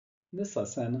In this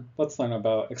lesson, let's learn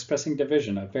about expressing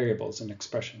division of variables and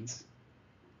expressions.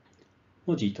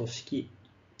 文字と式、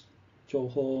情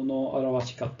報の表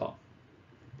し方。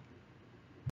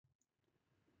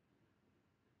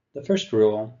The first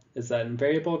rule is that in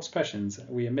variable expressions,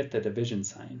 we omit the division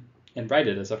sign and write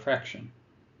it as a fraction.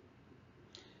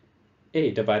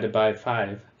 A divided by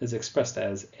 5 is expressed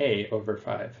as A over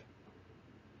 5.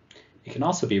 It can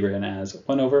also be written as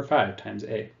 1 over 5 times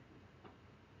A.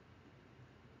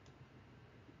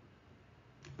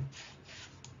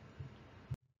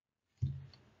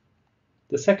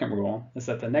 The second rule is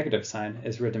that the negative sign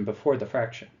is written before the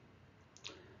fraction.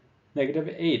 Negative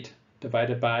 8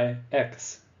 divided by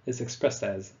x is expressed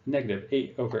as negative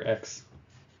 8 over x.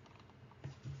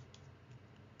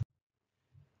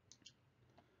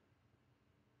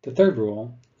 The third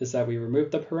rule is that we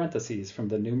remove the parentheses from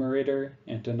the numerator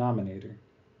and denominator.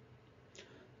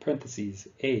 Parentheses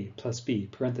a plus b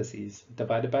parentheses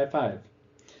divided by 5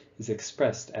 is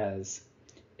expressed as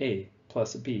a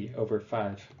plus b over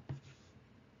 5.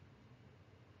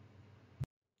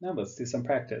 Now let's do some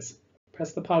practice.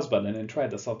 Press the pause button and try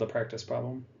to solve the practice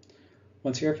problem.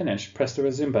 Once you're finished, press the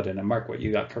resume button and mark what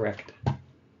you got correct.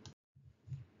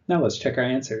 Now let's check our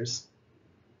answers.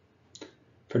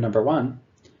 For number 1,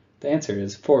 the answer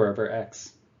is 4 over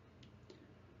x.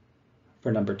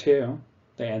 For number 2,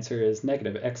 the answer is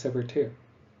negative x over 2.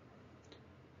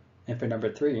 And for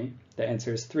number 3, the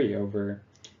answer is 3 over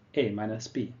a minus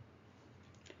b.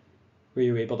 Were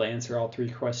you able to answer all 3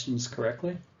 questions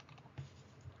correctly?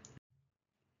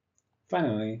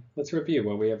 Finally, let's review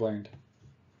what we have learned.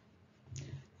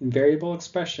 In variable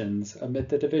expressions, omit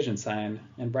the division sign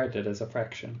and write it as a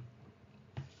fraction.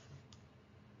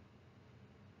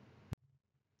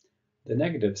 The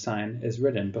negative sign is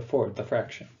written before the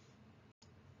fraction.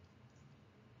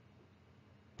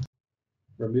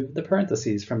 Remove the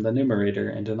parentheses from the numerator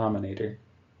and denominator.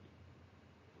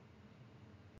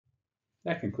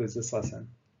 That concludes this lesson.